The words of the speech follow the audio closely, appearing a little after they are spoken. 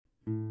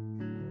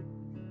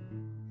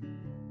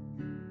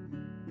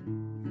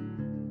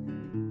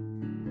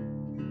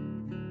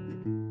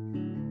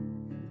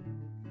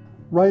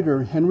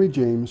Writer Henry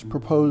James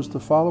proposed the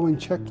following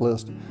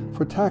checklist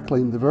for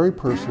tackling the very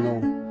personal,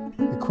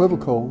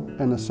 equivocal,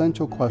 and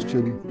essential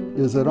question,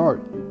 is it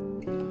art?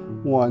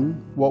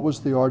 1. What was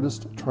the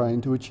artist trying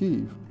to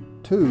achieve?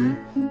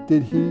 2.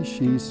 Did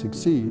she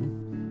succeed?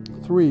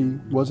 3.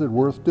 Was it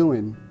worth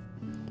doing?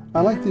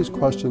 I like these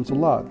questions a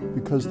lot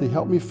because they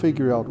help me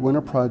figure out when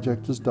a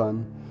project is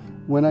done,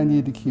 when I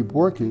need to keep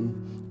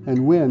working,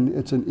 and when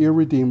it's an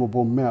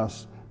irredeemable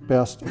mess,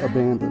 best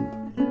abandoned.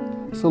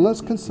 So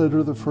let's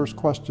consider the first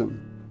question.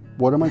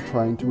 What am I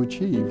trying to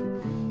achieve?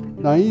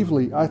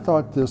 Naively, I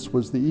thought this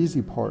was the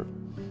easy part.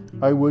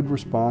 I would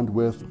respond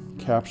with,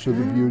 capture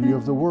the beauty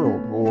of the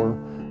world, or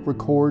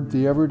record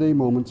the everyday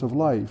moments of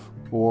life,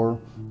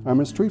 or I'm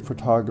a street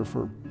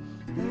photographer.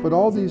 But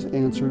all these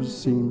answers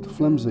seemed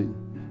flimsy.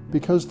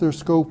 Because their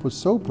scope was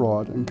so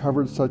broad and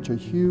covered such a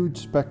huge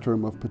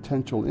spectrum of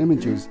potential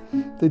images,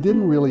 they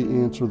didn't really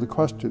answer the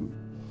question.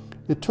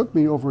 It took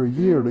me over a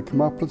year to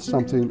come up with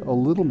something a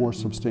little more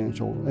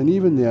substantial, and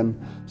even then,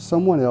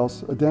 someone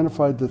else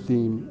identified the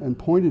theme and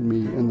pointed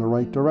me in the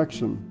right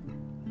direction.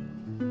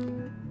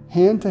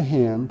 Hand to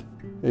hand,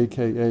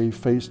 aka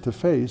face to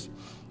face,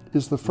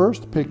 is the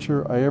first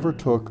picture I ever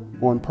took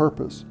on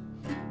purpose.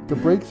 The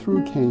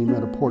breakthrough came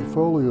at a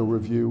portfolio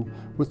review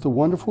with the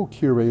wonderful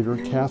curator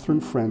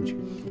Catherine French,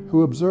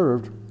 who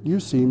observed,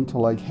 "You seem to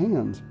like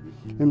hands."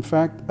 In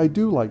fact, I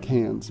do like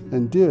hands,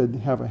 and did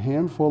have a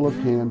handful of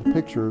hand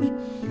pictures,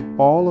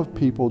 all of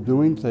people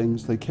doing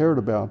things they cared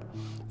about,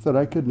 that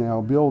I could now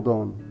build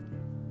on.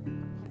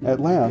 At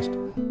last,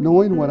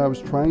 knowing what I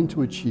was trying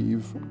to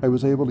achieve, I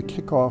was able to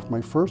kick off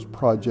my first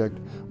project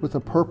with a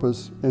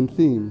purpose and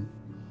theme.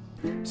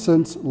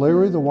 Since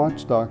Larry the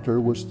Watch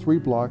Doctor was 3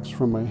 blocks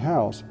from my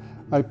house,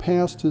 I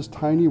passed his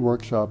tiny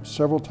workshop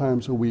several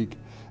times a week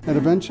and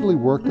eventually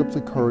worked up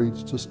the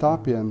courage to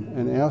stop in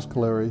and ask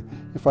Larry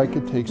if I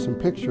could take some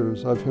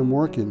pictures of him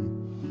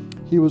working.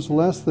 He was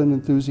less than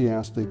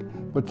enthusiastic,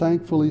 but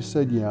thankfully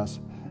said yes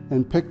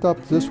and picked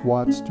up this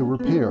watch to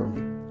repair,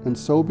 and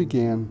so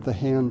began the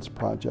Hands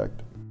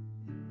Project.